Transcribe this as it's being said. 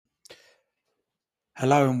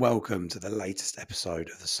Hello and welcome to the latest episode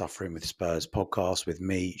of the Suffering with Spurs podcast with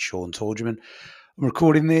me, Sean Torgerman. I'm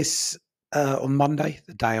recording this on Monday,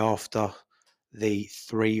 the day after the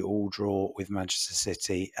 3-3 draw with Manchester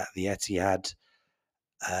City at the Etihad,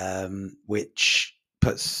 which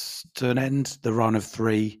puts to an end the run of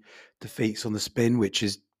 3 defeats on the spin, which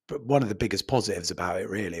is one of the biggest positives about it,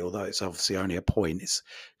 really. Although it's obviously only a point, it's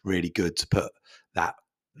really good to put that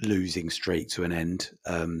losing streak to an end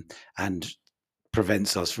and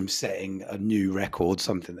prevents us from setting a new record,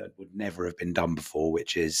 something that would never have been done before,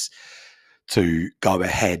 which is to go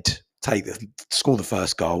ahead, score the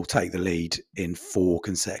first goal, take the lead in 4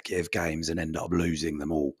 consecutive games, and end up losing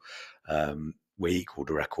them all. We equalled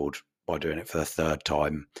the record by doing it for the third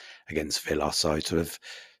time against Villa. So to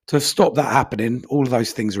have stopped that happening, all of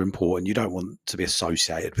those things are important. You don't want to be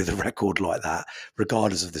associated with a record like that,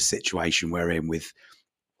 regardless of the situation we're in, with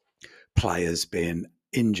players being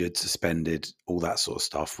injured, suspended, all that sort of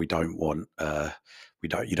stuff. We don't want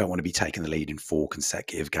you don't want to be taking the lead in 4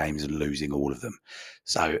 consecutive games and losing all of them.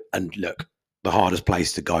 So, and look, the hardest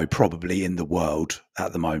place to go probably in the world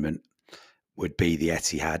at the moment would be the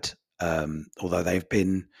Etihad. Although they've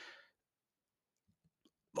been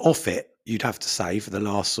off it, you'd have to say, for the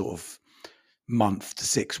last sort of month to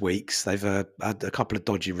 6 weeks. They've had a couple of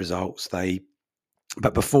dodgy results.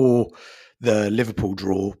 But before the Liverpool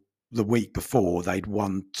draw, the week before, they'd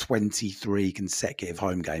won 23 consecutive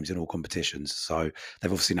home games in all competitions. So they've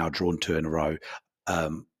obviously now drawn 2 in a row. I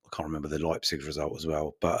can't remember the Leipzig result as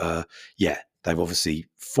well. But yeah, they've obviously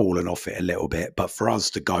fallen off it a little bit. But for us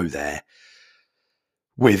to go there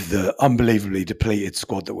with the unbelievably depleted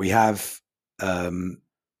squad that we have and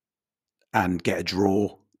get a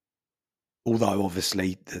draw, although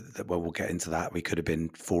obviously, well, we'll get into that. We could have been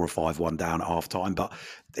 4 or 5-1 down at half time, but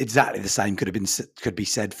exactly the same could be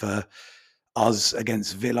said for us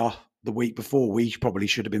against Villa the week before. We probably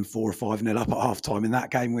should have been 4 or 5-0 up at half time in that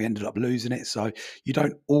game. We ended up losing it. So you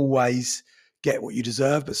don't always get what you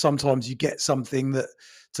deserve, but sometimes you get something that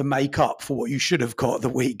to make up for what you should have got the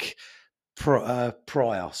week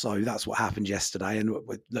prior. So that's what happened yesterday. And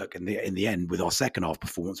look, in the end, with our second half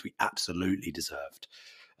performance, we absolutely deserved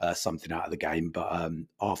something out of the game. But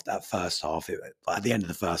after that first half, at the end of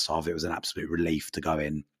the first half, it was an absolute relief to go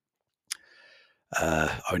in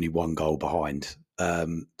only 1 goal behind. I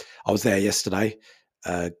was there yesterday,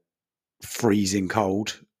 freezing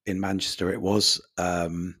cold in Manchester. It was quite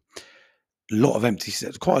a lot of empty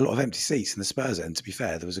seats in the Spurs end. To be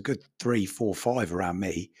fair, there was a good 3, 4, 5 around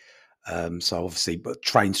me. So obviously, but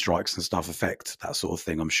train strikes and stuff affect that sort of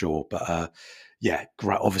thing, I'm sure. But yeah,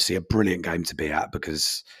 great, obviously a brilliant game to be at,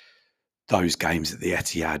 because those games at the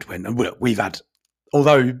Etihad, we've had,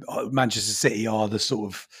 although Manchester City are the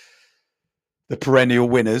sort of the perennial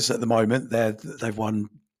winners at the moment, they've won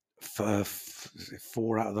 4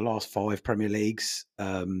 out of the last 5 Premier Leagues,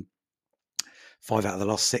 5 out of the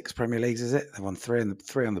last 6 Premier Leagues. Is it? They won 3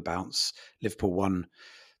 on the bounce. Liverpool won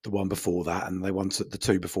the one before that, and they won the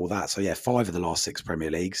 2 before that. So yeah, 5 of the last 6 Premier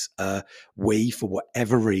Leagues. We, for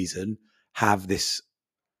whatever reason, have this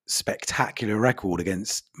spectacular record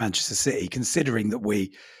against Manchester City, considering that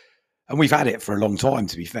we've had it for a long time,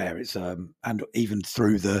 to be fair. It's and even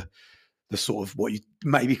through the sort of what you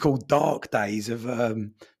maybe call dark days of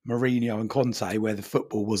Mourinho and Conte, where the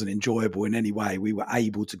football wasn't enjoyable in any way, we were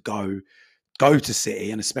able to go to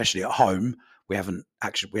City, and especially at home. We haven't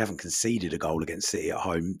conceded a goal against City at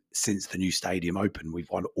home since the new stadium opened. We've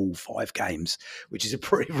won all 5 games, which is a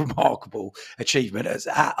pretty remarkable achievement.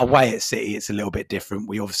 Away at City, it's a little bit different.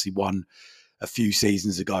 We obviously won a few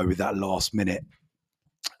seasons ago with that last minute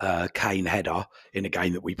Kane header in a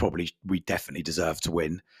game that we definitely deserved to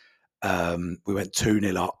win. We went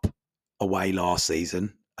 2-0 up away last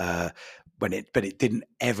season, we didn't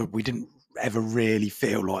ever really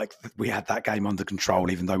feel like we had that game under control,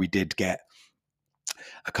 even though we did get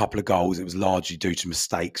a couple of goals. It was largely due to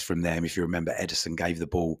mistakes from them. If you remember, Edison gave the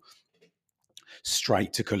ball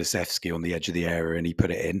straight to Kulusevski on the edge of the area, and he put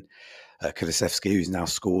it in. Kulusevski, who's now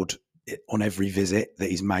scored on every visit that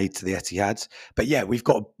he's made to the Etihad. But yeah,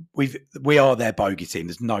 we are their bogey team.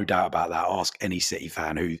 There's no doubt about that. Ask any City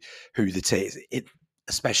fan who the team is.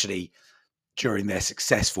 Especially during their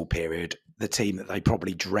successful period, the team that they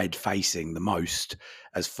probably dread facing the most,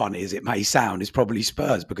 as funny as it may sound, is probably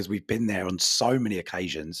Spurs, because we've been there on so many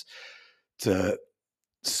occasions to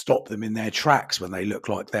stop them in their tracks when they look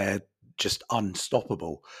like they're just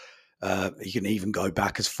unstoppable. You can even go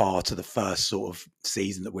back as far to the first sort of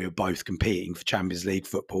season that we were both competing for Champions League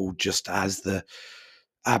football, just as the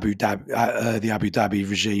Abu Dhabi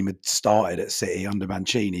regime had started at City under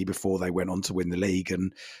Mancini, before they went on to win the league,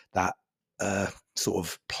 and that sort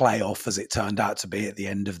of playoff, as it turned out to be at the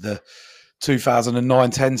end of the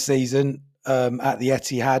 2009-10 season at the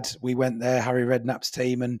Etihad. We went there, Harry Redknapp's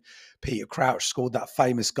team, and Peter Crouch scored that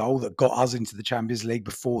famous goal that got us into the Champions League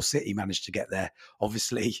before City managed to get there.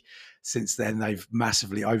 Obviously, since then, they've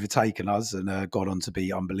massively overtaken us and gone on to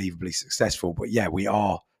be unbelievably successful. But yeah, we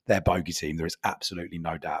are their bogey team. There is absolutely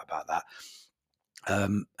no doubt about that.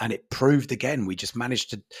 And it proved again, we just managed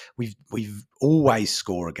to, we've always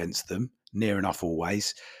score against them, near enough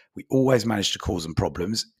always. We always managed to cause them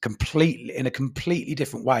problems completely in a completely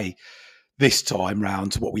different way this time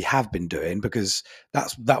round to what we have been doing, because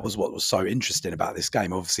that was what was so interesting about this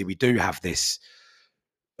game. Obviously, we do have this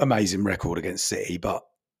amazing record against City, but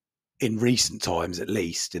in recent times, at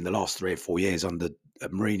least in the last 3 or 4 years under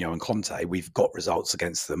Mourinho and Conte, we've got results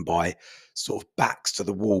against them by sort of backs to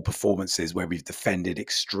the wall performances where we've defended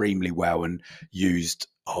extremely well and used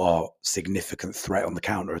our significant threat on the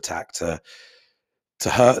counter attack to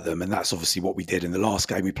hurt them. And that's obviously what we did in the last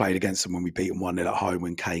game we played against them when we beat them 1-0 at home,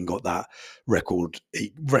 when Kane got that record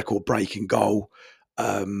breaking goal.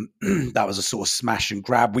 That was a sort of smash and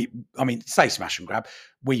grab. Say smash and grab.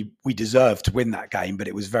 We deserved to win that game, but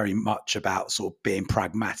it was very much about sort of being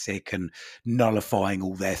pragmatic and nullifying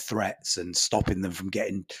all their threats and stopping them from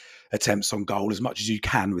getting attempts on goal as much as you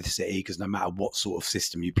can with City, because no matter what sort of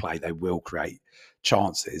system you play, they will create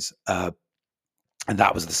chances. And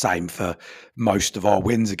that was the same for most of our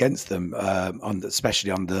wins against them,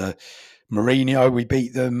 especially under Mourinho. We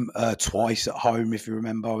beat them twice at home, if you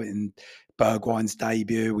remember, in Bergwijn's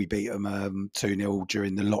debut. We beat them 2-0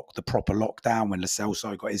 during the proper lockdown when Lo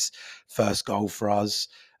Celso got his first goal for us.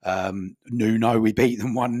 Nuno, we beat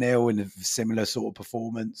them 1-0 in a similar sort of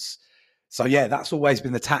performance. So, yeah, that's always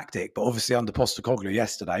been the tactic. But obviously under Postecoglou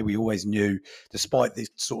yesterday, we always knew, despite this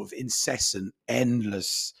sort of incessant,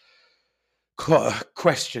 endless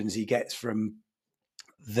questions he gets from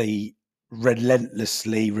the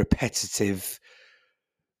relentlessly repetitive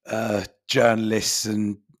journalists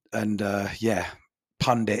and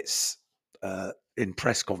pundits in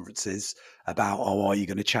press conferences about, are you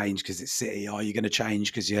going to change because it's City? Are you going to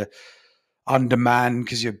change because you're undermanned,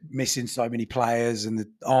 because you're missing so many players? And the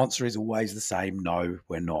answer is always the same: no,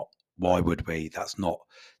 we're not. Why would we? That's not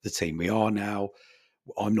the team we are now.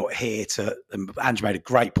 I'm not here to, and Ange made a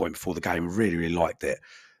great point before the game, really, really liked it,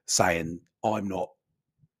 saying, I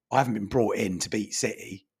haven't been brought in to beat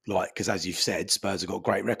City, because as you've said, Spurs have got a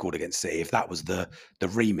great record against City. If that was the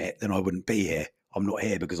remit, then I wouldn't be here. I'm not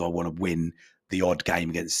here because I want to win the odd game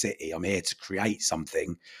against City. I'm here to create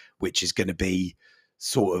something which is going to be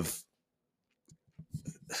sort of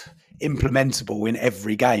implementable in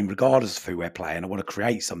every game, regardless of who we're playing. I want to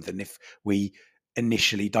create something. If we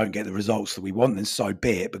initially don't get the results that we want, then so be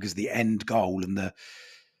it, because the end goal and the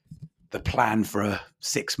plan for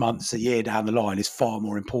 6 months, a year down the line is far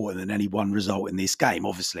more important than any one result in this game.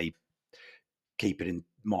 Obviously, keep it in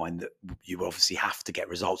mind that you obviously have to get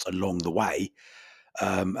results along the way.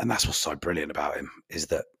 And that's what's so brilliant about him, is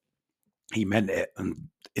that he meant it. And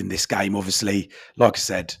in this game, obviously, like I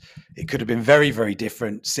said, it could have been very, very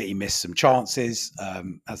different. City missed some chances,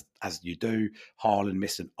 as you do. Haaland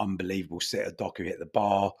missed an unbelievable sitter. Doku hit the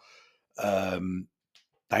bar.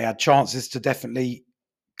 They had chances to definitely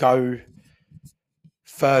go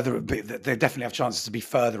further. They definitely have chances to be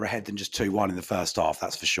further ahead than just 2-1 in the first half,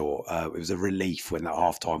 that's for sure. It was a relief when that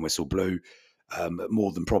half-time whistle blew.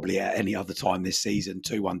 More than probably at any other time this season.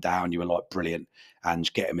 2-1 down, you were like, brilliant,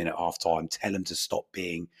 and get him in at half-time. Tell him to stop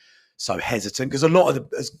being so hesitant, because a lot of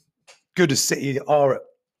as good as City are at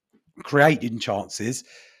creating chances,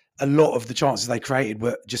 a lot of the chances they created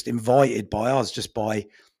were just invited by us, just by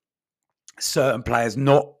certain players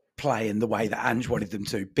not playing the way that Ange wanted them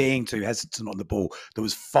to, being too hesitant on the ball. It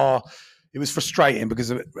was frustrating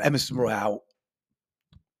because Emerson Royale,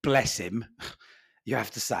 bless him, you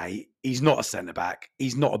have to say, he's not a centre-back.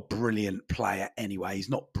 He's not a brilliant player anyway.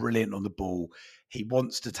 He's not brilliant on the ball. He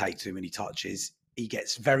wants to take too many touches. He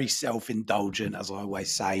gets very self-indulgent, as I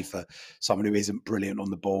always say, for someone who isn't brilliant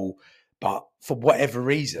on the ball. But for whatever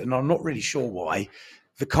reason, I'm not really sure why,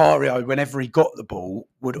 Vicario, whenever he got the ball,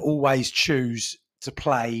 would always choose to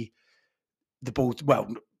play the ball. Well,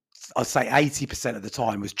 I'd say 80% of the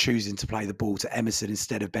time was choosing to play the ball to Emerson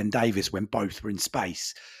instead of Ben Davies when both were in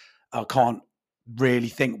space. I can't really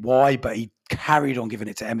think why, but he carried on giving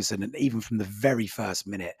it to Emerson. And even from the very first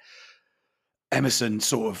minute, Emerson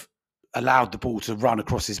sort of allowed the ball to run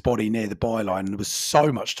across his body near the byline. And there was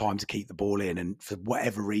so much time to keep the ball in. And for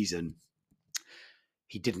whatever reason,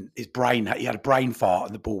 he had a brain fart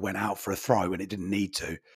and the ball went out for a throw and it didn't need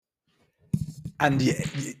to. And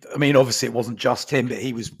I mean, obviously it wasn't just him, but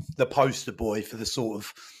he was the poster boy for the sort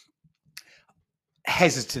of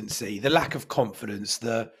hesitancy, the lack of confidence,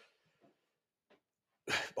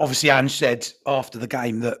 obviously Ange said after the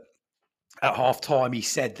game that at half time he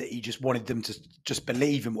said that he just wanted them to just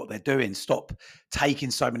believe in what they're doing, stop taking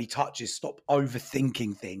so many touches, stop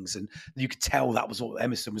overthinking things. And you could tell that was what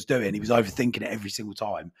Emerson was doing. He was overthinking it every single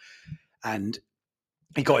time. And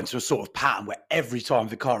he got into a sort of pattern where every time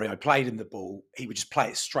Vicario played him the ball, he would just play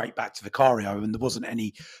it straight back to Vicario, and there wasn't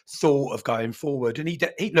any thought of going forward. And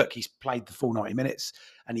he's played the full 90 minutes,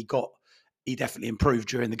 and he definitely improved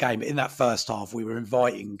during the game. But in that first half, we were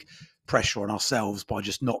inviting pressure on ourselves by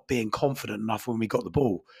just not being confident enough when we got the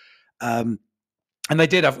ball. And they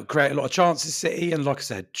did create a lot of chances, City, and like I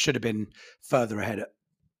said, should have been further ahead at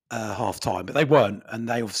half time, but they weren't, and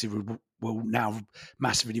they obviously will now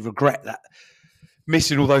massively regret that,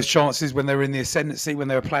 missing all those chances when they were in the ascendancy, when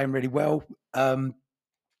they were playing really well.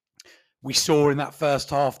 We saw in that first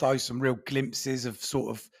half, though, some real glimpses of sort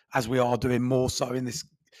of, as we are doing more so in this,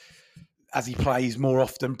 as he plays more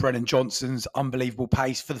often, Brennan Johnson's unbelievable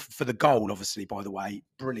pace for the goal, obviously, by the way.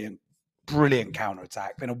 Brilliant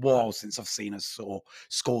counter-attack. Been a while since I've seen us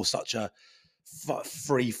score such a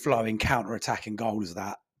free-flowing counter-attacking goal as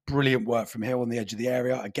that. Brilliant work from Hill on the edge of the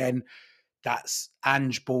area. Again, that's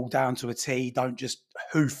Ange ball down to a tee. Don't just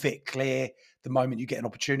hoof it clear the moment you get an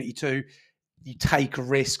opportunity to. You take a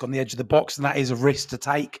risk on the edge of the box, and that is a risk to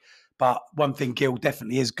take. But one thing Gill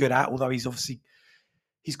definitely is good at, although he's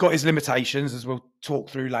got his limitations, as we'll talk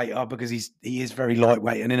through later, because he is very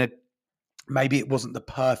lightweight, and maybe it wasn't the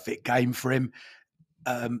perfect game for him,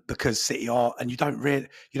 because City are, and you don't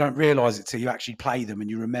realise it till you actually play them and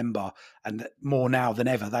you remember, and more now than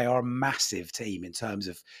ever, they are a massive team in terms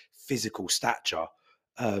of physical stature.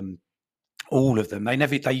 All of them.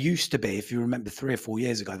 They used to be, if you remember 3 or 4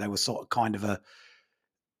 years ago, they were sort of kind of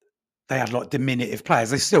they had like diminutive players.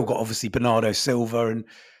 They still got obviously Bernardo Silva and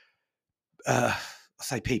I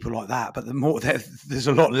say people like that, but there's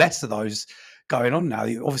a lot less of those going on now.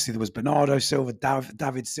 Obviously, there was Bernardo Silva,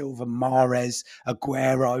 David Silva, Mahrez,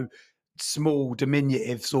 Aguero, small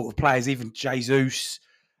diminutive sort of players, even Jesus.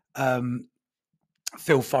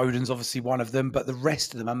 Phil Foden's obviously one of them, but the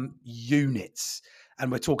rest of them are units.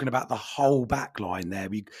 And we're talking about the whole back line there.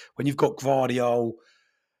 When you've got Gvardiol,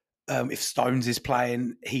 if Stones is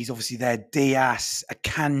playing, he's obviously there. Diaz,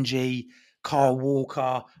 Akanji, Kyle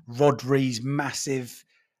Walker, Rodri's massive.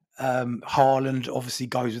 Haaland obviously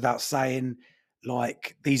goes without saying.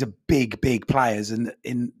 Like, these are big players, and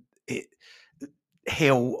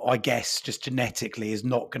Hill, I guess, just genetically is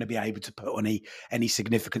not going to be able to put on any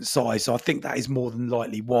significant size. So I think that is more than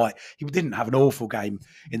likely why he didn't have an awful game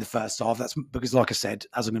in the first half. That's because, like I said,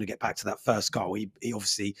 as I'm going to get back to that first goal, he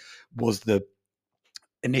obviously was the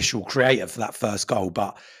initial creator for that first goal,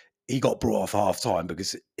 but he got brought off half time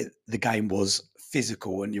because the game was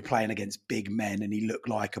physical and you're playing against big men, and he looked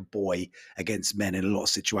like a boy against men in a lot of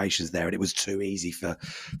situations there, and it was too easy for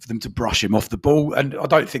them to brush him off the ball. And I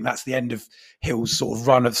don't think that's the end of Hill's sort of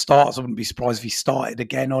run of starts. I wouldn't be surprised if he started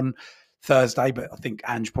again on Thursday, but I think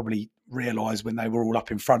Ange probably realised when they were all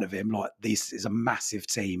up in front of him, like, this is a massive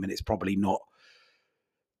team and it's probably not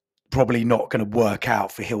going to work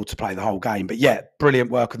out for Hill to play the whole game. But yeah,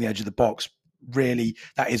 brilliant work on the edge of the box. Really,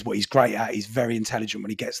 that is what he's great at. He's very intelligent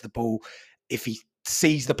when he gets the ball. If he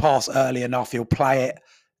sees the pass early enough, he'll play it.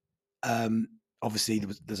 Obviously,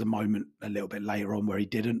 there's a moment a little bit later on where he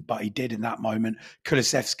didn't, but he did in that moment.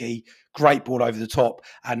 Kulusevski, great ball over the top.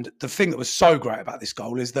 And the thing that was so great about this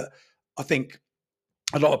goal is that I think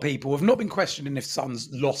a lot of people have not been questioning if Son's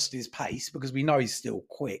lost his pace, because we know he's still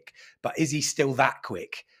quick, but is he still that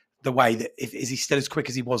quick? The way that, is he still as quick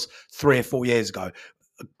as he was 3 or 4 years ago?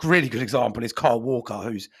 A really good example is Kyle Walker,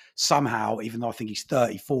 who's somehow, even though I think he's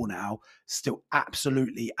 34 now, still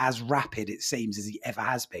absolutely as rapid, it seems, as he ever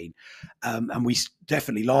has been. And we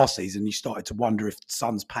definitely last season, you started to wonder if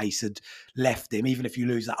Son's pace had left him. Even if you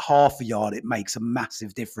lose that half a yard, it makes a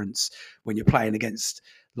massive difference when you're playing against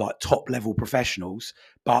like top level professionals.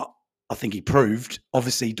 But I think he proved,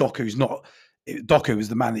 obviously, Doku was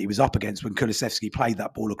the man that he was up against when Kulusevski played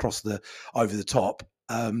that ball across over the top.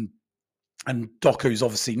 And Doku's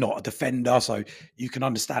obviously not a defender, so you can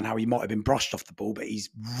understand how he might have been brushed off the ball, but he's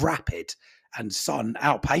rapid, and Son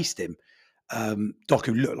outpaced him.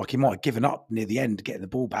 Doku looked like he might have given up near the end getting the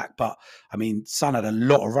ball back, but I mean, Son had a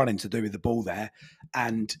lot of running to do with the ball there,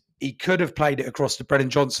 and he could have played it across to Brennan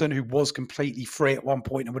Johnson, who was completely free at one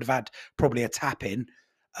point and would have had probably a tap in.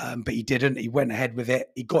 But he didn't. He went ahead with it.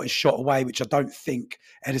 He got his shot away, which I don't think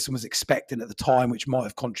Edison was expecting at the time, which might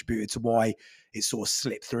have contributed to why it sort of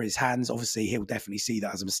slipped through his hands. Obviously, he'll definitely see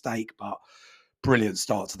that as a mistake, but brilliant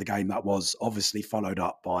start to the game that was. Obviously followed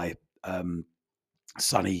up by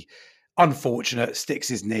Sonny Unfortunate, sticks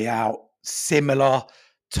his knee out. Similar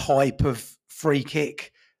type of free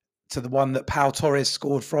kick to the one that Pau Torres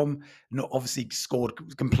scored from. Not obviously scored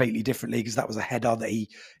completely differently because that was a header that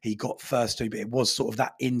he got first to, but it was sort of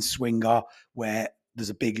that in-swinger where there's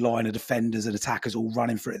a big line of defenders and attackers all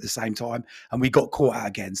running for it at the same time, and we got caught out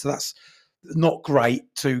again. So that's not great.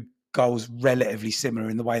 Two goals relatively similar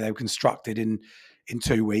in the way they were constructed in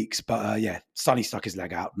 2 weeks. But yeah, Sonny stuck his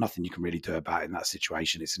leg out. Nothing you can really do about it in that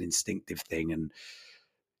situation. It's an instinctive thing, and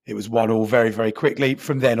it was 1-1 very, very quickly.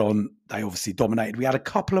 From then on, they obviously dominated. We had a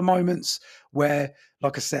couple of moments where,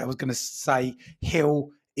 like I said, I was going to say, Hill,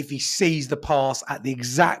 if he sees the pass at the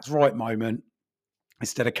exact right moment,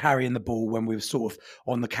 instead of carrying the ball when we were sort of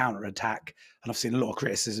on the counter attack, and I've seen a lot of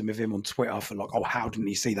criticism of him on Twitter for like, oh, how didn't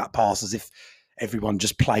he see that pass? As if everyone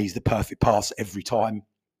just plays the perfect pass every time.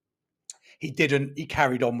 He didn't. He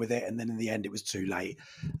carried on with it, and then in the end, it was too late.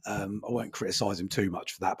 I won't criticise him too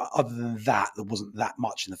much for that, but other than that, there wasn't that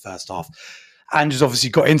much in the first half. Andrews obviously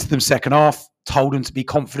got into them second half, told them to be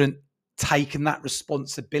confident, taken that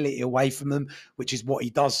responsibility away from them, which is what he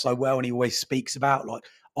does so well, and he always speaks about. Like,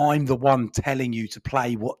 I'm the one telling you to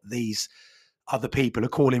play what these other people are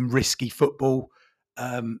calling risky football.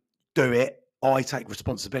 Do it. I take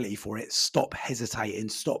responsibility for it. Stop hesitating.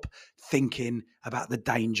 Stop thinking about the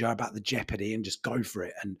danger, about the jeopardy, and just go for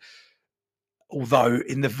it. And although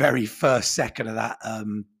in the very first second of that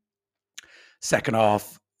second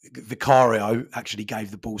half, Vicario actually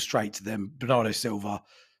gave the ball straight to them. Bernardo Silva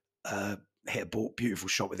hit a beautiful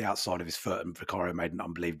shot with the outside of his foot, and Vicario made an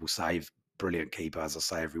unbelievable save. Brilliant keeper, as I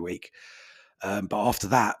say every week. But after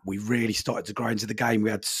that, we really started to grow into the game. We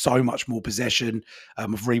had so much more possession. I've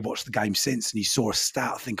rewatched the game since, and you saw a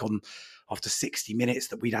stat, I think, on after 60 minutes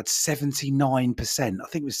that we'd had 79%. I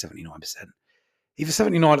think it was 79%. Either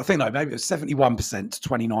 79, I think, no, maybe it was 71% to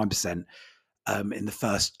 29% in the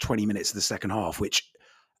first 20 minutes of the second half, which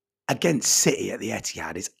against City at the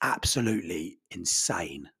Etihad is absolutely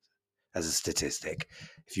insane as a statistic.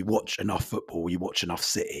 If you watch enough football, you watch enough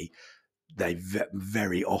City, they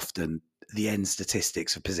very often, the end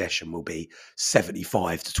statistics of possession will be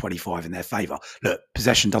 75 to 25 in their favour. Look,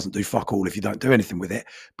 possession doesn't do fuck all if you don't do anything with it,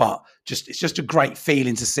 but it's just a great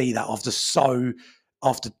feeling to see that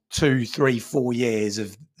after 2, 3, 4 years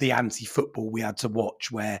of the anti-football we had to watch,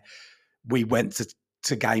 where we went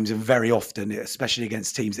to games and very often, especially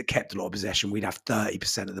against teams that kept a lot of possession, we'd have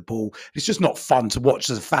 30% of the ball. It's just not fun to watch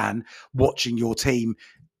as a fan, watching your team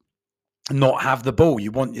not have the ball.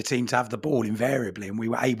 You want your team to have the ball invariably, and we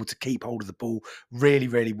were able to keep hold of the ball really,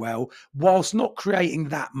 really well, whilst not creating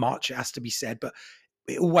that much, it has to be said, but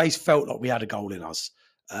it always felt like we had a goal in us.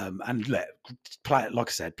 And like I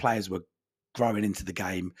said, players were growing into the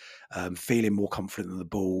game, feeling more confident in the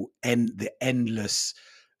ball, and the endless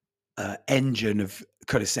engine of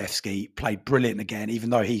Kulusevski played brilliant again,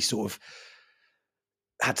 even though he sort of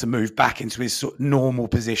had to move back into his sort of normal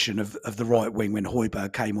position of the right wing when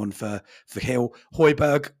Højbjerg came on for Hill.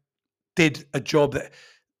 Højbjerg did a job that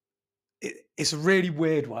it's a really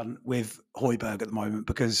weird one with Højbjerg at the moment,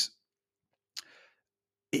 because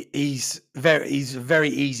he's a very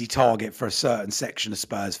easy target for a certain section of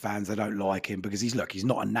Spurs fans. They don't like him because he's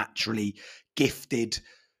not a naturally gifted,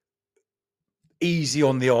 easy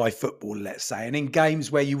on the eye football, let's say. And in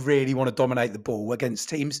games where you really want to dominate the ball against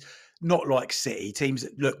teams not like City, teams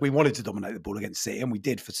that, look, we wanted to dominate the ball against City, and we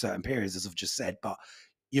did for certain periods, as I've just said, but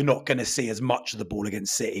you're not going to see as much of the ball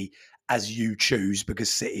against City as you choose,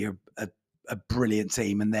 because City are a brilliant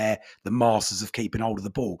team and they're the masters of keeping hold of the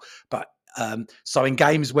ball. But so in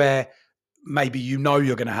games where maybe you're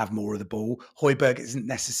going to have more of the ball, Højbjerg isn't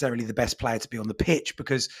necessarily the best player to be on the pitch,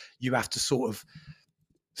 because you have to sort of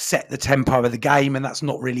set the tempo of the game, and that's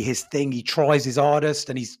not really his thing. He tries his hardest,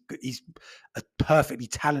 and he's a perfectly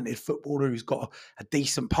talented footballer who's got a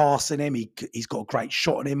decent pass in him. He's got a great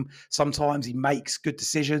shot in him. Sometimes he makes good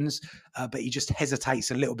decisions, but he just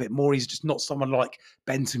hesitates a little bit more. He's just not someone like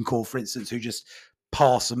Bentancur, for instance, who just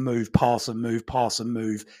pass and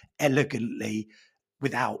move elegantly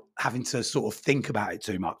without having to sort of think about it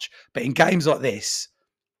too much. But in games like this,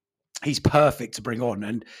 he's perfect to bring on.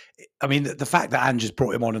 And I mean, the fact that Andrews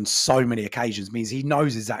brought him on so many occasions means he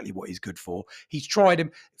knows exactly what he's good for. He's tried him,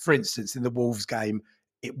 for instance, in the Wolves game.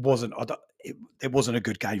 It wasn't a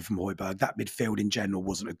good game from Højbjerg. That midfield in general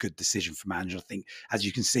wasn't a good decision from Andrews. I think, as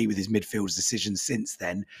you can see with his midfield's decisions since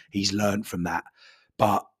then, he's learned from that.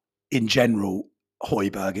 But in general,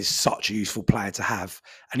 Højbjerg is such a useful player to have.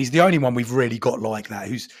 And he's the only one we've really got like that,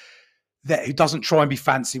 who doesn't try and be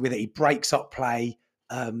fancy with it. He breaks up play.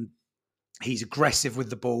 He's aggressive with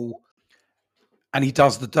the ball, and he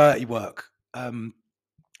does the dirty work,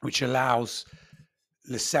 which allows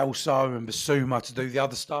Lo Celso and Basuma to do the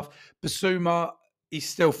other stuff. Basuma, he's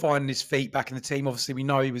still finding his feet back in the team. Obviously, we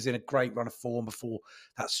know he was in a great run of form before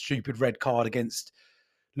that stupid red card against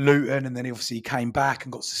Luton, and then he obviously came back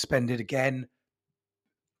and got suspended again.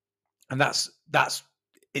 And that's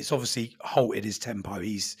it's obviously halted his tempo.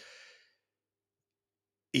 He's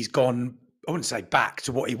gone, I wouldn't say back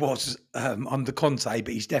to what he was under Conte,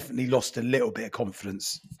 but he's definitely lost a little bit of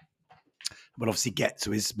confidence. We'll obviously get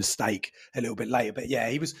to his mistake a little bit later. But yeah,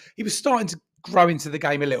 he was starting to grow into the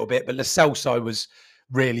game a little bit, but Lo Celso was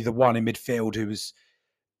really the one in midfield who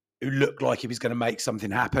looked like he was going to make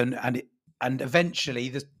something happen. And eventually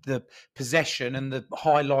the possession and the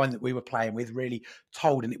high line that we were playing with really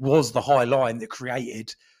told, and it was the high line that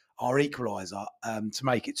created our equaliser to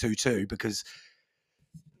make it 2-2, because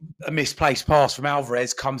a misplaced pass from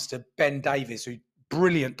Alvarez comes to Ben Davies, who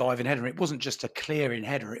brilliant diving header. It wasn't just a clearing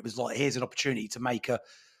header. It was like, here's an opportunity to make a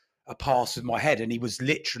pass with my head. And he was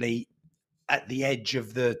literally at the edge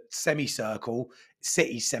of the semicircle,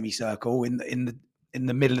 City's semicircle, in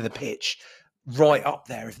the middle of the pitch, right up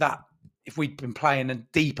there. If we'd been playing a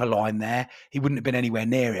deeper line there, he wouldn't have been anywhere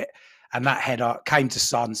near it. And that header came to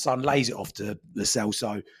Son. Son lays it off to Lo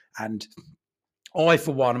Celso. And I,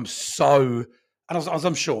 for one, am so, and as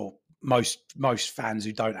I'm sure most fans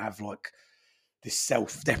who don't have like this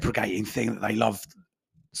self-deprecating thing that they love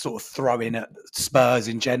sort of throwing at Spurs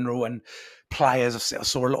in general and players. I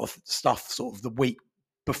saw a lot of stuff sort of the week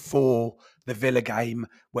before the Villa game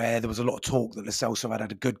where there was a lot of talk that Lo Celso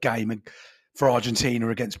had a good game for Argentina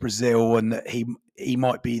against Brazil, and that he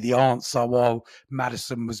might be the answer while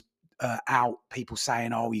Maddison was out. People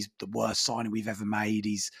saying, "Oh, he's the worst signing we've ever made.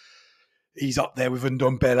 He's up there with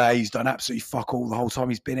Ndombele. He's done absolutely fuck all the whole time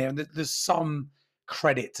he's been here." And there's some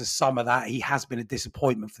credit to some of that. He has been a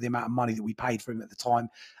disappointment for the amount of money that we paid for him at the time.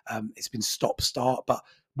 It's been stop-start. But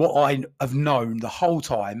what I have known the whole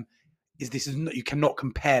time is you cannot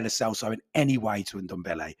compare Lo Celso in any way to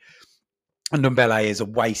Ndombele. Ndombele is a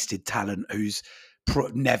wasted talent who's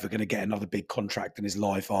never going to get another big contract in his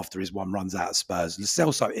life after his one runs out of Spurs. Lo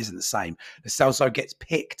Celso isn't the same. Lo Celso gets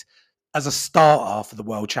picked as a starter for the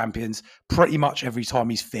world champions pretty much every time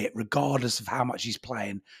he's fit, regardless of how much he's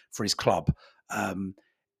playing for his club.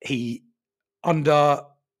 He, under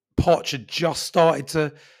Poch, had just started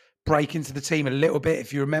to break into the team a little bit.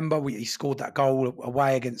 If you remember, he scored that goal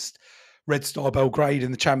away against Red Star Belgrade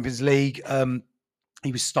in the Champions League.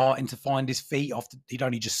 He was starting to find his feet after he'd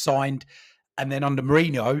only just signed. And then under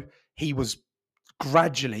Mourinho, he was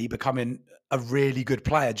gradually becoming a really good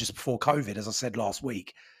player just before COVID, as I said last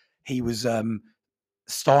week. He was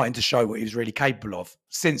starting to show what he was really capable of.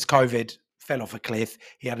 Since COVID fell off a cliff,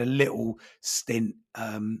 he had a little stint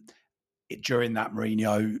during that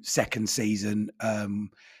Mourinho second season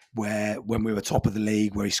where when we were top of the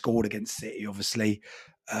league, where he scored against City, obviously.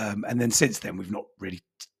 And then since then, we've not really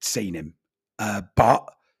seen him. But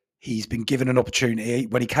he's been given an opportunity.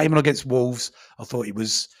 When he came on against Wolves, I thought he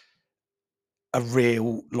was a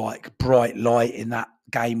real like bright light in that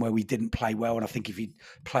game where we didn't play well. And I think if he'd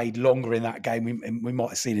played longer in that game, we might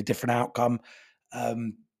have seen a different outcome.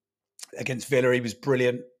 Against Villa, he was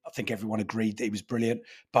brilliant. I think everyone agreed that he was brilliant.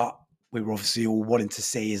 But we were obviously all wanting to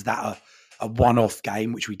see, is that a one-off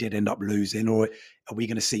game, which we did end up losing, or are we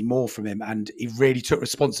going to see more from him? And he really took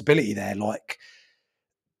responsibility there. Like,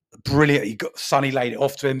 brilliant. Sonny laid it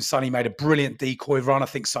off to him. Sonny made a brilliant decoy run. I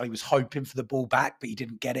think Sonny was hoping for the ball back, but he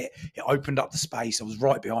didn't get it. It opened up the space. I was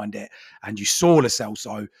right behind it. And you saw Lo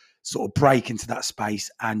Celso sort of break into that space,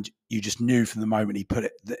 and you just knew from the moment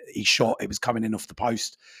he shot, it was coming in off the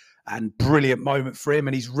post. And brilliant moment for him.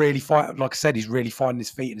 And he's really fighting, like I said, he's really finding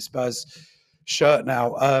his feet in the Spurs shirt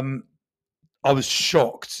now. I was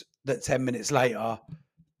shocked that 10 minutes later,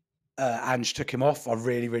 Ange took him off. I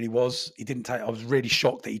really, really was. I was really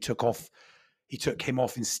shocked that he took him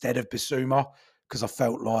off instead of Basuma, because I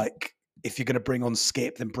felt like if you're going to bring on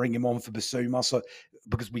Skip, then bring him on for Basuma. So,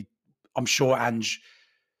 because I'm sure Ange,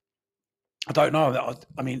 I don't know.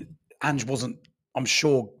 I mean, Ange wasn't, I'm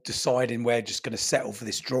sure, deciding we're just going to settle for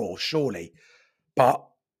this draw, surely. But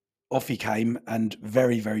off he came, and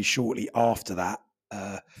very, very shortly after that,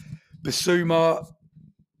 Basuma,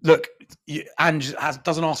 look, Ange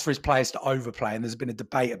doesn't ask for his players to overplay, and there's been a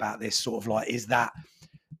debate about this, sort of like, is that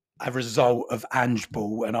a result of Ange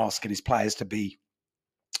ball and asking his players to be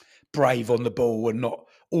brave on the ball and not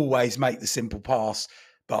always make the simple pass?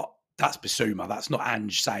 But that's Basuma. That's not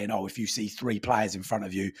Ange saying, oh, if you see three players in front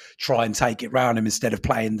of you, try and take it round him instead of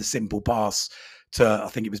playing the simple pass to, I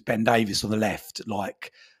think it was Ben Davies on the left.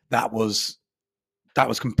 Like, that was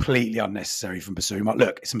completely unnecessary from Basuma.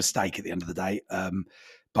 Look, it's a mistake at the end of the day.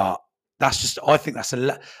 But that's just, I think that's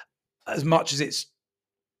as much as it's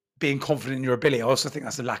being confident in your ability. I also think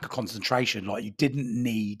that's a lack of concentration. Like, you didn't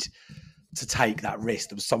need to take that risk.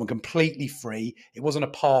 There was someone completely free. It wasn't a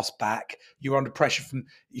pass back. You were under pressure from,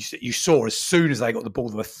 you saw as soon as they got the ball,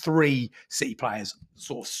 there were 3 City players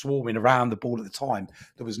sort of swarming around the ball at the time.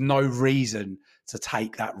 There was no reason to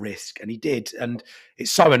take that risk, and he did. And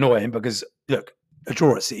it's so annoying because, look, a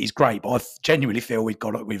draw at City is great, but I genuinely feel we've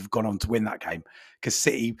gone on to win that game, because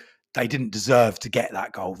City, they didn't deserve to get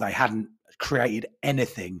that goal. They hadn't created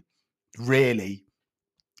anything really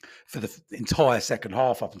for the entire second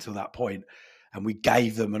half up until that point, and we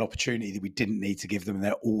gave them an opportunity that we didn't need to give them, and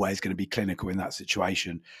they're always going to be clinical in that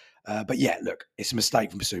situation. But yeah, look, it's a mistake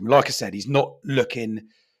from Basuma. Like I said, he's not looking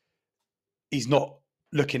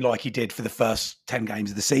like he did for the first 10 games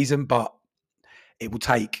of the season, but it will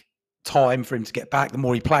take time for him to get back. The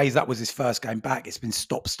more he plays, that was his first game back. It's been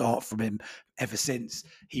stop-start from him ever since.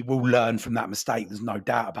 He will learn from that mistake. There's no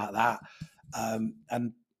doubt about that.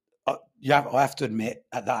 And I have to admit,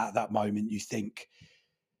 at that moment, you think,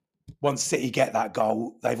 once City get that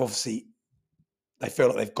goal, they feel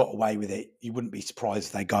like they've got away with it. You wouldn't be surprised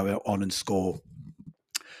if they go on and score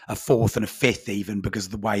a 4th and a 5th, even, because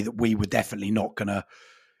of the way that we were definitely not going to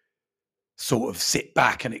sort of sit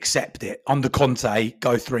back and accept it. Under Conte,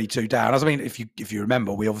 go 3-2 down. I mean, if you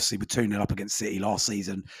remember, we obviously were 2-0 up against City last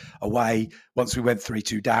season away. Once we went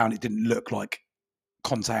 3-2 down, it didn't look like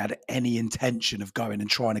Conte had any intention of going and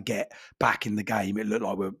trying to get back in the game. It looked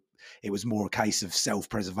like it was more a case of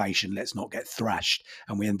self-preservation. Let's not get thrashed.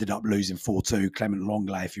 And we ended up losing 4-2. Clement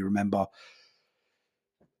Longley, if you remember,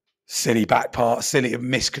 silly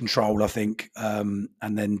miscontrol, I think. And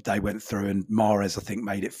then they went through, and Mahrez, I think,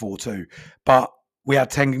 made it 4-2. But we had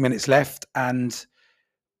 10 minutes left, and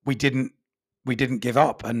we didn't give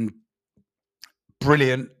up. And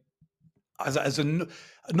brilliant.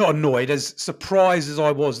 Not annoyed, as surprised as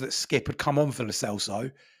I was that Skip had come on for Lo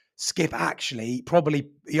Celso. Skip actually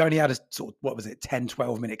he only had a sort of, 10,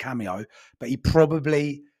 12-minute cameo, but he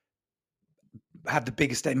probably had the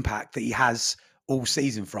biggest impact that he has all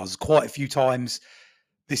season for us. Quite a few times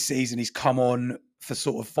this season, he's come on for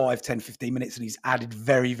sort of 5, 10, 15 minutes, and he's added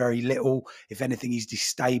very, very little. If anything, he's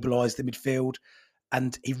destabilised the midfield,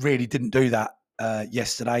 and he really didn't do that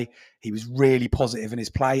yesterday. He was really positive in his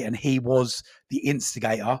play, and he was the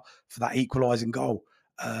instigator for that equalising goal.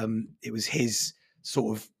 It was his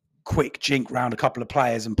sort of quick jink round a couple of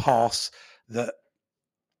players and pass that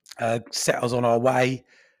set us on our way.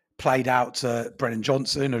 Played out to Brennan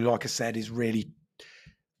Johnson, who, like I said, is really.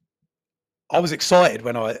 I was excited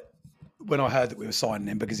when I heard that we were signing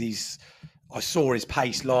him, because I saw his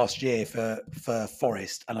pace last year for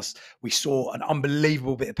Forest, and we saw an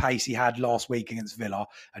unbelievable bit of pace he had last week against Villa,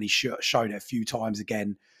 and he showed it a few times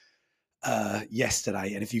again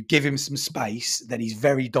yesterday. And if you give him some space, then he's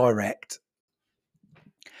very direct,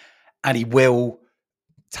 and he will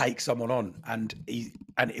take someone on, and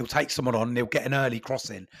he'll take someone on, and he'll get an early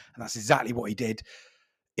crossing, and that's exactly what he did.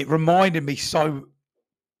 It reminded me so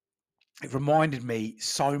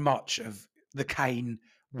much of the Kane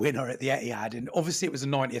winner at the Etihad, and obviously it was a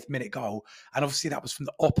 90th minute goal, and obviously that was from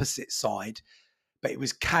the opposite side, but it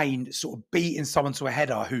was Kane sort of beating someone to a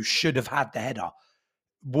header who should have had the header.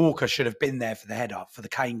 Walker should have been there for the header for the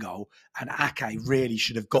Kane goal, and Ake really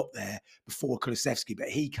should have got there before Kulusevski, but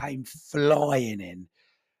he came flying in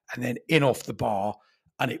and then in off the bar,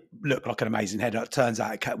 and it looked like an amazing header. It turns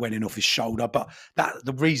out it went in off his shoulder, but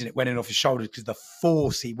the reason it went in off his shoulder is because the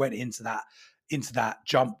force he went into that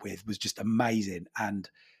jump with was just amazing. And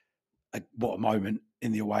what a moment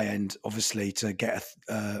in the away end, obviously, to get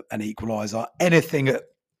an equaliser. Anything at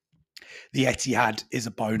the Etihad is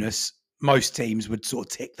a bonus. Most teams would sort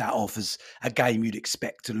of tick that off as a game you'd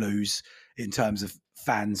expect to lose in terms of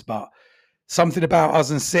fans, but something about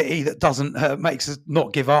us and City that doesn't makes us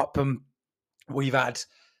not give up. And we've had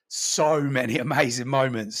so many amazing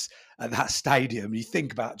moments at that stadium. You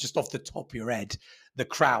think about, just off the top of your head, the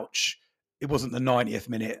Crouch. It wasn't the 90th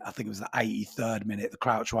minute. I think it was the 83rd minute, the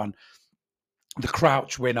Crouch one. The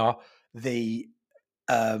Crouch winner, the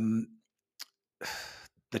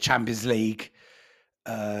Champions League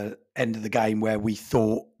end of the game, where we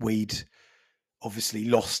thought we'd obviously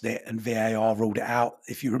lost it and VAR ruled it out.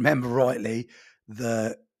 If you remember rightly,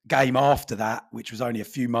 the game after that, which was only a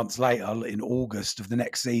few months later in August of the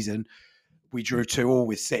next season, we drew 2-2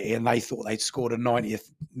 with City, and they thought they'd scored a 90th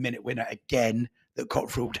minute winner again that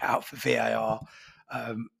got ruled out for VAR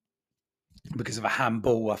because of a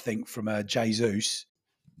handball, I think, from Jesus.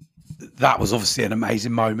 That was obviously an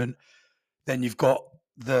amazing moment. Then you've got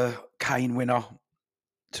the Kane winner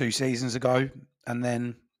 2 seasons ago, and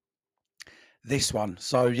then this one.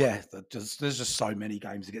 So yeah, there's just so many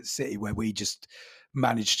games against City where we just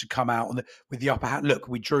managed to come out with the upper hand. Look,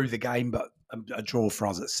 we drew the game, but a draw for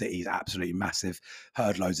us at City is absolutely massive.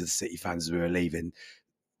 Heard loads of the City fans as we were leaving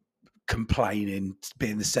complaining,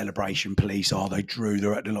 being the celebration police. Oh, they drew.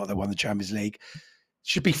 They're acting like they won the Champions League.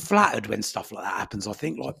 Should be flattered when stuff like that happens. I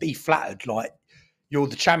think, like, be flattered. Like, you're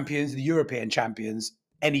the champions, the European champions.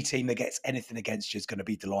 Any team that gets anything against you is going to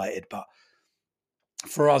be delighted. But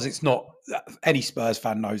for us, it's not. Any Spurs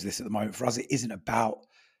fan knows this at the moment. For us, it isn't about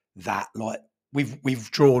that. Like,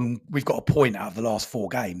 we've got a point out of the last 4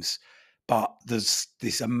 games, but there's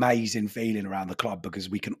this amazing feeling around the club because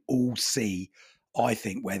we can all see, I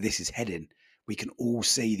think, where this is heading. We can all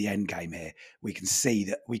see the end game here. We can see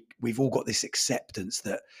that we've all got this acceptance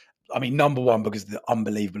that, I mean, number one, because of the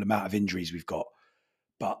unbelievable amount of injuries we've got,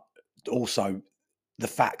 but also the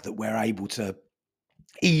fact that we're able to,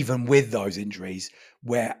 even with those injuries,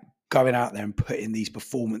 we're going out there and putting these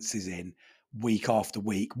performances in week after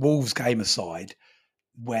week. Wolves game aside,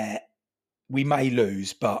 where we may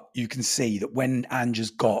lose, but you can see that when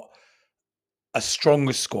Ange's got a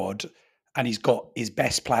stronger squad and he's got his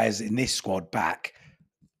best players in this squad back,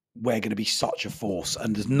 we're going to be such a force.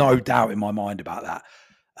 And there's no doubt in my mind about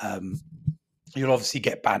that. You'll obviously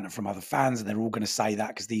get banter from other fans, and they're all going to say that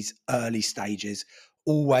because these early stages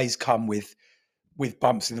always come with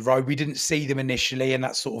bumps in the road. We didn't see them initially, and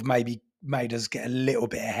that sort of maybe made us get a little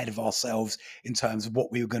bit ahead of ourselves in terms of what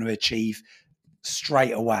we were going to achieve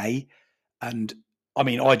straight away. And I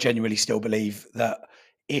mean, I genuinely still believe that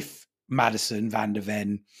if Maddison, Van der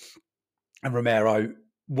Ven and Romero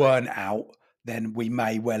weren't out, then we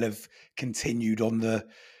may well have continued on the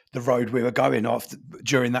road we were going after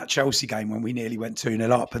during that Chelsea game when we nearly went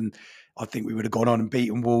 2-0 up. And I think we would have gone on and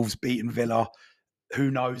beaten Wolves, beaten Villa, who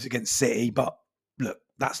knows, against City. But look,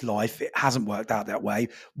 that's life. It hasn't worked out that way.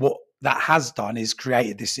 What that has done is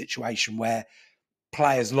created this situation where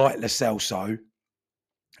players like Lo Celso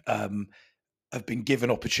have been given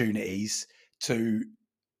opportunities to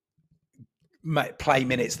play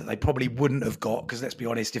minutes that they probably wouldn't have got. Because let's be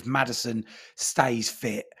honest, if Maddison stays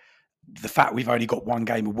fit, the fact we've only got 1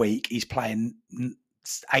 game a week, he's playing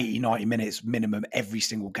 80, 90 minutes minimum every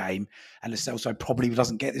single game. And Lo Celso probably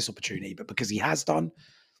doesn't get this opportunity. But because he has done,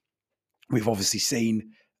 we've obviously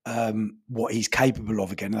seen what he's capable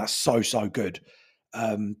of again. And that's so good.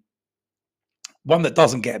 One that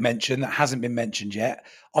doesn't get mentioned, that hasn't been mentioned yet.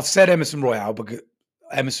 I've said Emerson Royale, because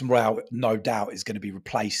Emerson Royale, no doubt, is going to be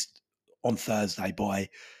replaced on Thursday by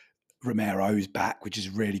Romero, who's back, which is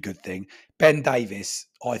a really good thing. Ben Davies,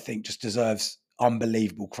 I think, just deserves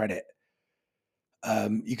unbelievable credit.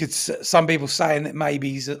 You could, some people saying that maybe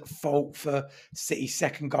he's at fault for City's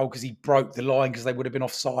second goal because he broke the line because they would have been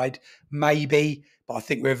offside. Maybe, but I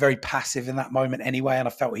think we were very passive in that moment anyway, and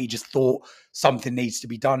I felt he just thought something needs to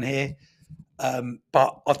be done here.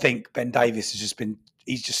 But I think Ben Davies has just been,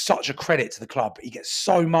 he's just such a credit to the club. He gets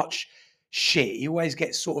so much shit. He always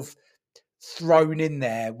gets sort of thrown in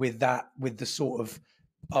there with the sort of,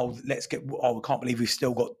 I can't believe we've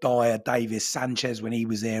still got Dyer, Davis, Sanchez when he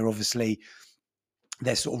was there. Obviously,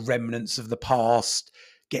 they're sort of remnants of the past.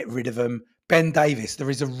 Get rid of them. Ben Davies,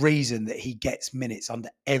 there is a reason that he gets minutes under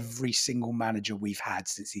every single manager we've had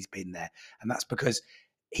since he's been there. And that's because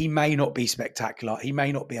he may not be spectacular. He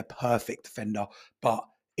may not be a perfect defender, but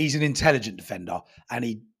he's an intelligent defender and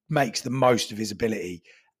he makes the most of his ability.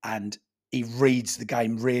 And he reads the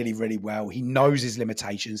game really, really well. He knows his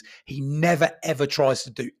limitations. He never, ever tries to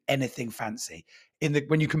do anything fancy.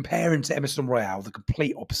 When you compare him to Emerson Royale, the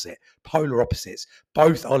complete opposite, polar opposites,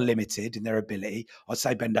 both are limited in their ability. I'd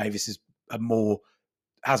say Ben Davies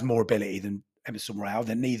has more ability than Emerson Royale.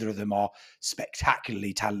 Then neither of them are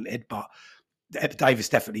spectacularly talented, but Davies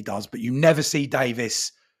definitely does. But you never see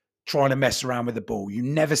Davies trying to mess around with the ball. You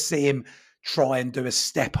never see him try and do a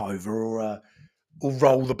step over or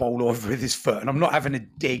roll the ball over with his foot. And I'm not having a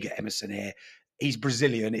dig at Emerson here. He's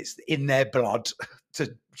Brazilian. It's in their blood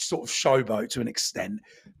to sort of showboat to an extent.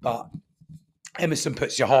 But Emerson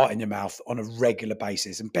puts your heart in your mouth on a regular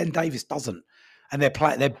basis. And Ben Davies doesn't. And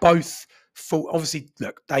they're both full. Obviously,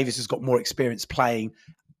 look, Davies has got more experience playing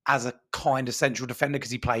as a kind of central defender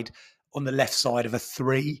because he played on the left side of a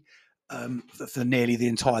 3 for nearly the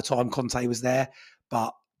entire time Conte was there.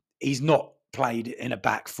 But he's not played in a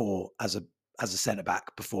back 4 as a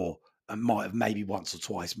centre-back before, and might have maybe once or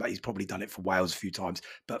twice, but he's probably done it for Wales a few times.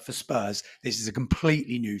 But for Spurs, this is a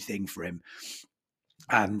completely new thing for him.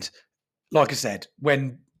 And like I said,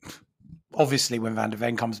 when Van der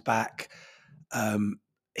Ven comes back,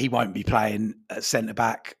 he won't be playing at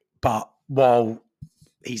centre-back. But while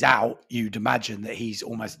he's out, you'd imagine that he's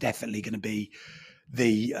almost definitely going to be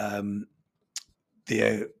the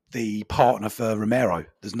partner for Romero.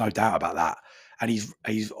 There's no doubt about that. and he's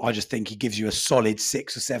I just think he gives you a solid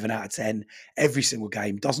 6 or 7 out of 10 every single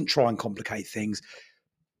game. Doesn't try and complicate things.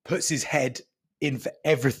 Puts his head in for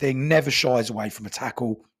everything. Never shies away from a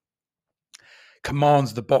tackle.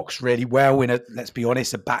 Commands the box really well in a, let's be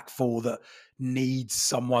honest, a back four that needs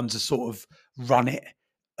someone to sort of run it.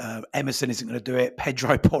 Emerson isn't going to do it.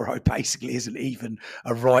 Pedro Porro basically isn't even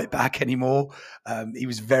a right back anymore. He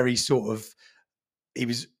was very sort of, he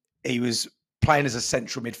was playing as a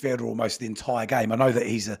central midfielder almost the entire game. I know that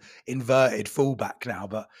he's a inverted fullback now,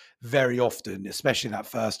 but very often, especially in that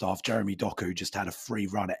first half, Jeremy Doku just had a free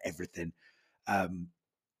run at everything.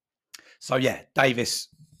 So yeah, Davis,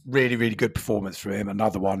 really, really good performance for him.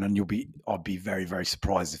 Another one, and I'd be very, very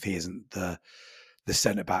surprised if he isn't the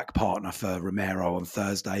centre back partner for Romero on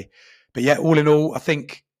Thursday. But yeah, all in all, I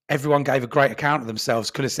think everyone gave a great account of themselves.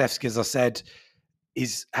 Kulusevski, as I said,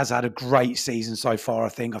 has had a great season so far. I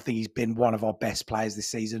think he's been one of our best players this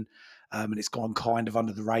season, and it's gone kind of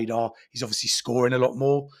under the radar. He's obviously scoring a lot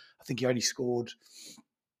more. I think he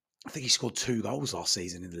scored 2 goals last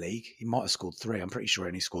season in the league. He might have scored 3. I'm pretty sure he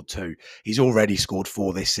only scored 2. He's already scored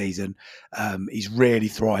 4 this season. He's really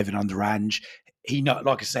thriving under Ange.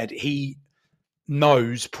 Like I said, he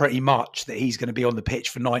knows pretty much that he's going to be on the pitch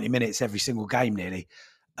for 90 minutes every single game nearly.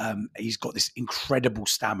 He's got this incredible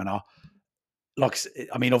stamina.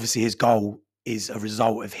 Obviously his goal is a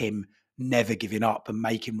result of him never giving up and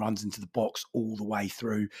making runs into the box all the way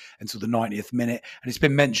through until the 90th minute. And it's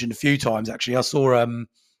been mentioned a few times, actually. I saw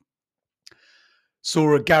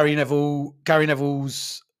a Gary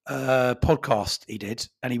Neville's podcast he did,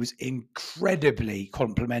 and he was incredibly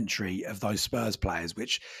complimentary of those Spurs players,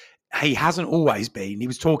 which he hasn't always been. He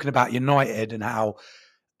was talking about United and how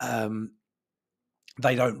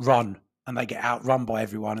they don't run and they get outrun by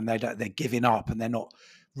everyone, and they're giving up and they're not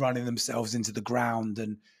running themselves into the ground.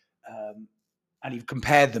 And he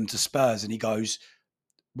compared them to Spurs, and he goes,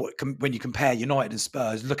 when you compare United and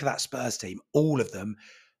Spurs, look at that Spurs team, all of them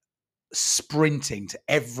sprinting to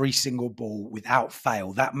every single ball without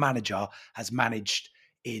fail. That manager has managed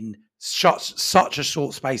in such a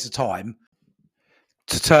short space of time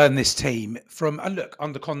to turn this team from, and look,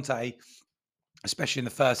 under Conte, especially in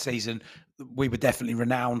the first season, we were definitely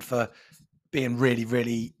renowned for being really,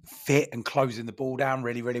 really fit and closing the ball down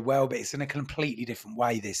really, really well. But it's in a completely different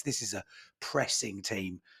way. This is a pressing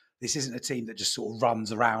team. This isn't a team that just sort of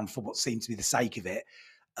runs around for what seems to be the sake of it.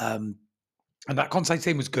 And that Conte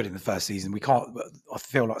team was good in the first season. I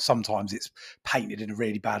feel like sometimes it's painted in a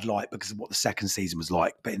really bad light because of what the second season was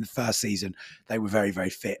like. But in the first season, they were very,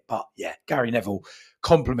 very fit. But yeah, Gary Neville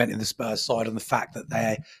complimenting the Spurs side on the fact that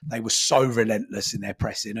they were so relentless in their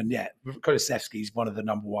pressing. And yeah, Kulusevski is one of the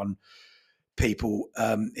number one people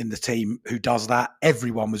in the team who does that.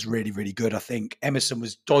 Everyone was really, really good. I think Emerson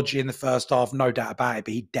was dodgy in the first half, no doubt about it,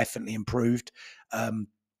 but he definitely improved. And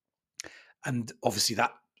obviously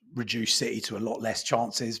that reduced City to a lot less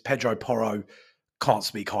chances. Pedro Porro, can't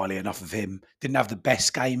speak highly enough of him. Didn't have the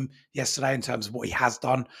best game yesterday in terms of what he has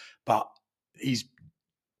done, but he's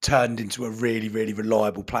turned into a really, really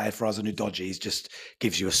reliable player for us. And Udogie just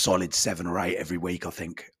gives you a solid 7 or 8 every week, I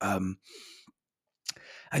think. And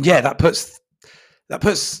yeah, that puts.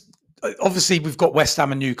 Obviously, we've got West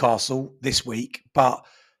Ham and Newcastle this week, but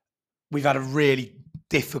we've had a really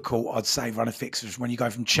difficult, I'd say, run of fixtures when you go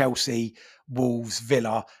from Chelsea, Wolves,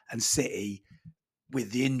 Villa, and City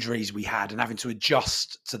with the injuries we had and having to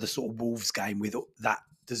adjust to the sort of Wolves game with that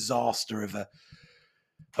disaster of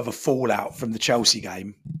a fallout from the Chelsea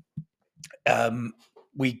game.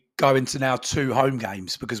 We go into now 2 home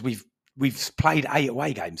games because we've played 8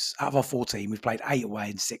 away games. Out of our 14, we've played 8 away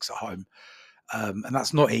and 6 at home. And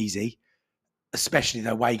that's not easy, especially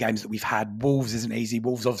the away games that we've had. Wolves isn't easy.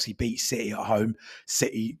 Wolves obviously beat City at home.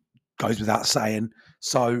 City goes without saying.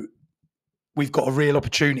 So we've got a real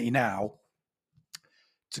opportunity now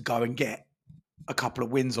to go and get a couple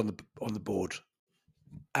of wins on the board.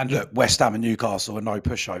 And look, West Ham and Newcastle are no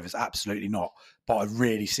pushovers, absolutely not. But I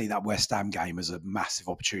really see that West Ham game as a massive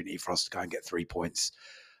opportunity for us to go and get 3 points.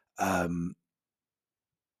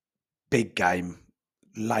 Big game,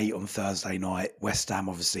 late on Thursday night. West Ham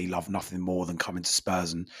obviously love nothing more than coming to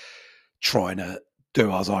Spurs and trying to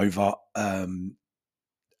do us over.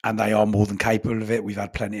 And they are more than capable of it. We've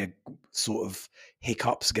had plenty of sort of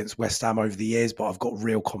hiccups against West Ham over the years, but I've got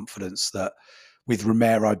real confidence that with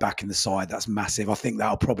Romero back in the side, that's massive. I think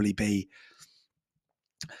that'll probably be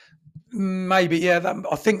I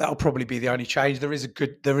think that'll probably be the only change. There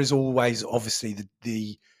is always obviously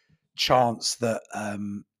the chance that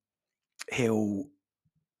he'll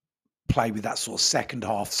play with that sort of second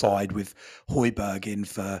half side with Højbjerg in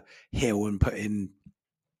for Hill and put in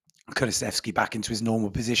Kulusevski back into his normal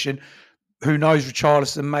position. who knows,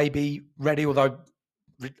 Richarlison may be ready, although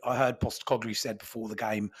I heard Postecoglou said before the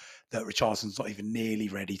game that Richarlison's not even nearly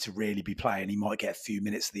ready to really be playing. He might get a few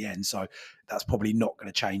minutes at the end, so that's probably not going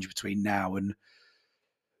to change between now and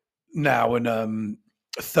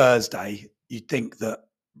Thursday. You'd think that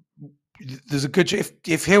there's a good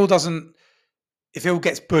if Hill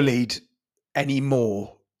gets bullied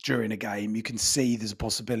anymore during a game, you can see there's a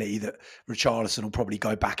possibility that Richarlison will probably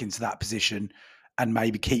go back into that position and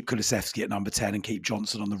maybe keep Kulusevski at number 10 and keep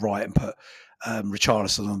Johnson on the right and put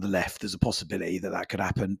Richarlison on the left. There's a possibility that could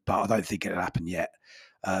happen, but I don't think it'll happen yet.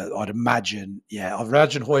 I'd imagine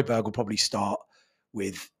Højbjerg will probably start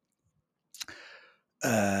with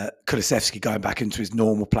Kulusevski going back into his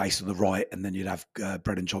normal place on the right, and then you'd have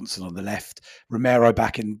Brennan Johnson on the left. Romero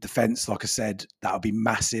back in defence, like I said, that would be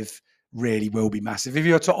massive. Really will be massive. If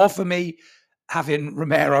you were to offer me having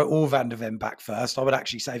Romero or Van de Ven back first, I would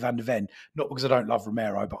actually say Van de Ven, not because I don't love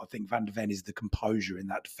Romero, but I think Van de Ven is the composure in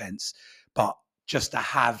that defence. But just to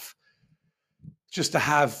have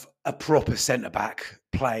a proper centre-back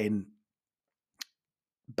playing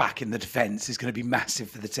back in the defence is going to be massive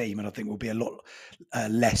for the team, and I think we'll be a lot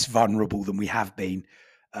less vulnerable than we have been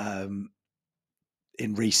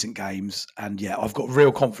in recent games. And yeah, I've got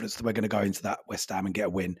real confidence that we're going to go into that West Ham and get a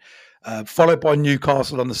win. Followed by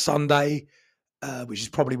Newcastle on the Sunday, which is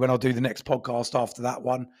probably when I'll do the next podcast after that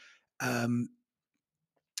one.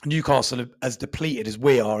 Newcastle, as depleted as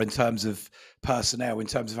we are in terms of personnel, in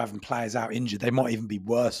terms of having players out injured, they might even be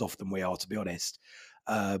worse off than we are, to be honest.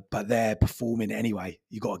 But they're performing anyway.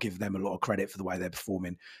 You've got to give them a lot of credit for the way they're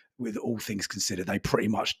performing. With all things considered, they pretty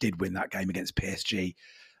much did win that game against PSG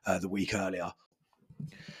the week earlier.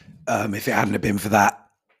 If it hadn't have been for that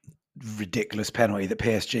ridiculous penalty that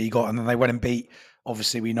PSG got, and then they went and beat,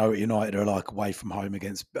 obviously we know what United are like away from home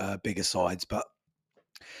against bigger sides, but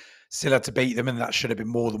still had to beat them, and that should have been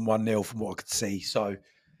more than 1-0 from what I could see. So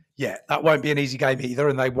yeah, that won't be an easy game either,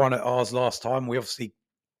 and they won at ours last time.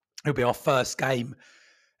 It'll be our first game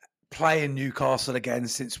playing Newcastle again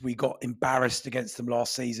since we got embarrassed against them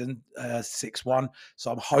last season, 6-1. So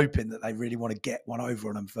I'm hoping that they really want to get one over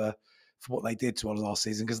on them for what they did to us last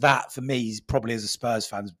season, because that, for me, is probably, as a Spurs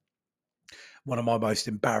fan, one of my most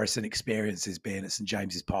embarrassing experiences, being at St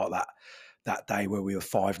James's Park that day where we were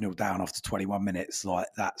 5-0 down after 21 minutes. Like,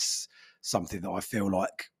 that's something that I feel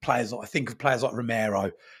like I think of players like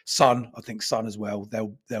Romero, Son as well,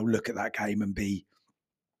 they'll look at that game and be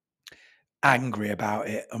angry about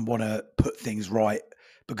it and want to put things right,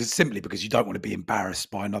 because you don't want to be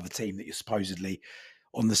embarrassed by another team that you're supposedly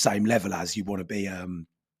on the same level as. You want to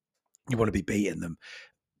be beating them.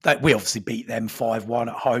 We obviously beat them 5-1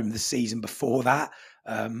 at home the season before that,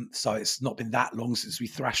 so it's not been that long since we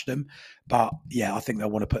thrashed them. But yeah, I think they'll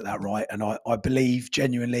want to put that right, and I believe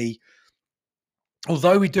genuinely,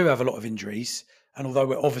 although we do have a lot of injuries, and although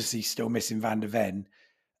we're obviously still missing Van de Ven,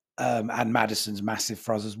 and Maddison's massive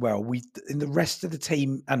for us as well, in the rest of the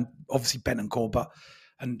team, and obviously Bentancur,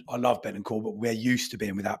 and I love Bentancur, but we're used to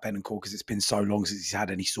being without Bentancur because it's been so long since he's had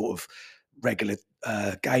any sort of regular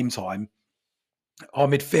game time. Our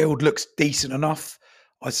midfield looks decent enough.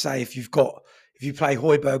 I'd say if you play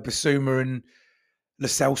Højbjerg, Basuma and Lo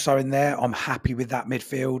Celso in there, I'm happy with that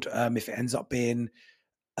midfield. If it ends up being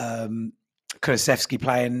Kulusevski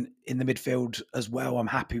playing in the midfield as well, I'm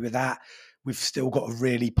happy with that. We've still got a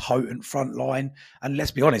really potent front line. And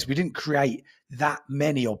let's be honest, we didn't create that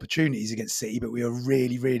many opportunities against City, but we were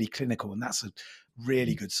really, really clinical. And that's a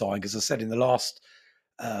really good sign, because I said in the last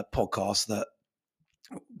podcast that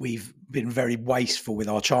we've been very wasteful with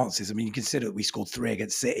our chances. I mean, you consider that we scored 3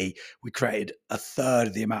 against City. We created a third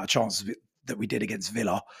of the amount of chances that we did against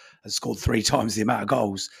Villa and scored 3 times the amount of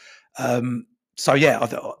goals. So yeah,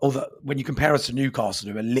 although when you compare us to Newcastle,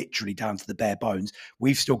 who are literally down to the bare bones,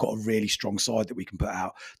 we've still got a really strong side that we can put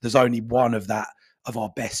out. There's only one of our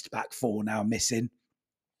best back 4 now missing.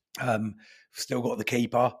 Still got the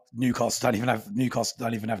keeper. Newcastle don't even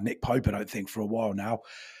have Nick Pope, I don't think, for a while now.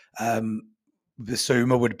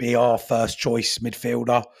 Basuma would be our first choice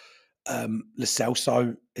midfielder. Lo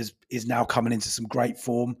Celso is now coming into some great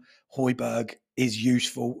form. Højbjerg is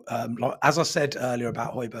useful. As I said earlier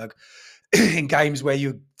about Højbjerg, in games where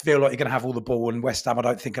you feel like you're going to have all the ball, and West Ham, I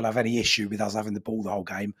don't think he'll have any issue with us having the ball the whole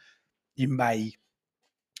game. He may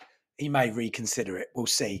reconsider it. We'll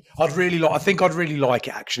see. I think I'd really like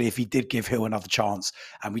it, actually, if he did give Hill another chance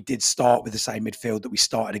and we did start with the same midfield that we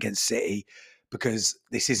started against City, because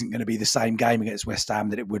this isn't going to be the same game against West Ham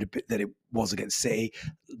that it was against City.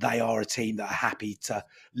 They are a team that are happy to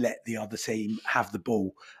let the other team have the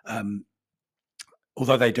ball.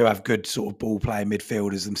 Although they do have good sort of ball-playing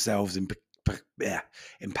midfielders themselves in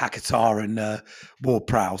Paquetá and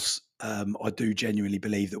Ward-Prowse. I do genuinely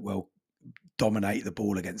believe that we'll dominate the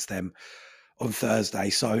ball against them on Thursday.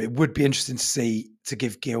 So it would be interesting to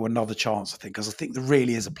give Gil another chance, I think, because I think there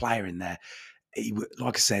really is a player in there.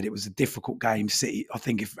 Like I said, it was a difficult game. City, I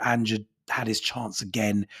think if Ange had his chance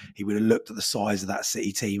again, he would have looked at the size of that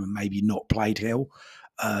City team and maybe not played Hill.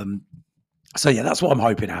 So yeah, that's what I'm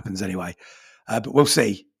hoping happens anyway. But we'll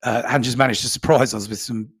see. Ange's managed to surprise us with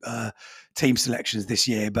some team selections this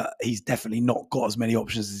year, but he's definitely not got as many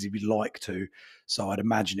options as he would like to. So I'd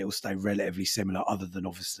imagine it will stay relatively similar, other than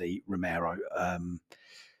obviously Romero.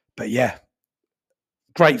 But yeah,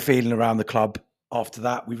 great feeling around the club after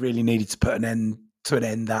that. We really needed to put an end to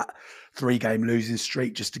that 3-game losing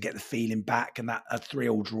streak just to get the feeling back. And that a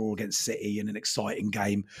 3-3 draw against City in an exciting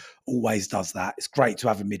game always does that. It's great to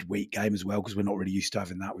have a midweek game as well, because we're not really used to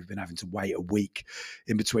having that. We've been having to wait a week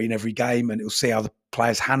in between every game, and we'll see how the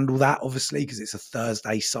players handle that, obviously, because it's a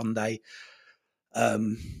Thursday, Sunday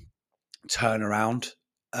turnaround.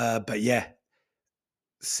 But yeah,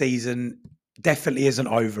 season definitely isn't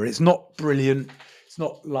over. It's not brilliant. It's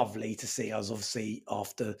not lovely to see us, obviously,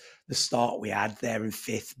 after the start we had there in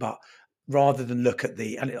 5th, but rather than look at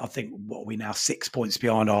and I think, what are we now, 6 points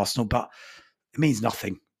behind Arsenal, but it means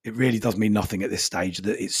nothing. It really does mean nothing at this stage.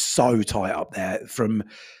 That it's so tight up there, from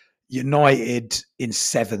United in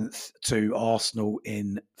 7th to Arsenal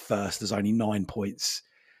in 1st. There's only 9 points.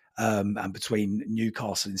 And between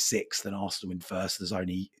Newcastle in 6th and Arsenal in 1st, there's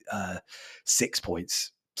only 6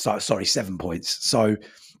 points. So, sorry, 7 points. So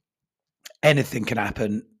anything can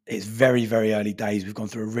happen. It's very, very early days. We've gone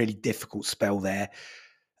through a really difficult spell there.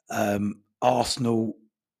 Arsenal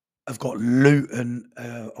have got Luton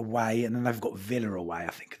away, and then they've got Villa away,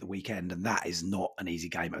 I think, at the weekend. And that is not an easy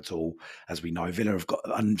game at all, as we know. Villa have got,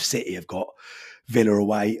 and City have got Villa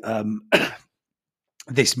away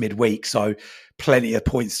this midweek. So plenty of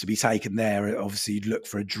points to be taken there. Obviously, you'd look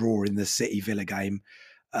for a draw in the City Villa game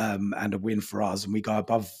and a win for us. And we go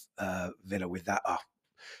above Villa with that.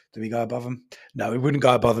 Do we go above them? No, we wouldn't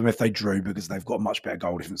go above them if they drew, because they've got a much better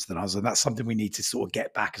goal difference than us. And that's something we need to sort of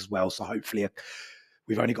get back as well. So hopefully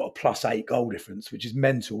we've only got a +8 goal difference, which is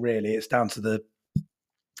mental, really. It's down to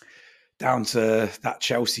that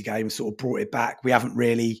Chelsea game, sort of brought it back. We haven't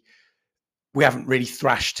really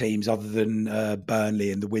thrashed teams other than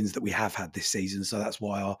Burnley and the wins that we have had this season. So that's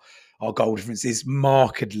why our goal difference is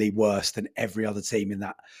markedly worse than every other team in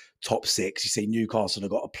that top 6. You see, Newcastle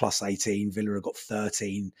have got a +18, Villa have got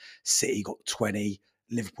 13, City got 20,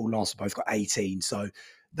 Liverpool and Arsenal both got 18. So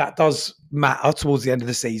that does matter towards the end of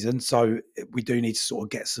the season. So we do need to sort of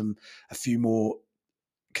get a few more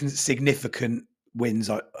significant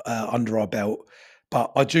wins under our belt.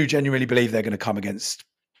 But I do genuinely believe they're going to come against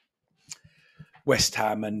West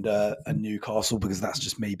Ham and Newcastle, because that's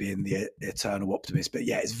just me being the eternal optimist. But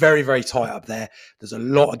yeah, it's very, very tight up there. There's a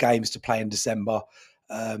lot of games to play in December.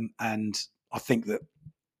 And I think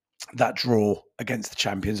that draw against the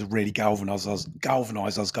champions will really galvanise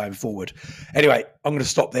us going forward. Anyway, I'm going to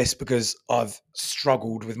stop this because I've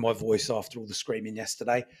struggled with my voice after all the screaming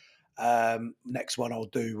yesterday. Next one I'll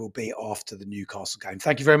do will be after the Newcastle game.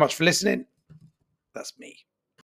 Thank you very much for listening. That's me.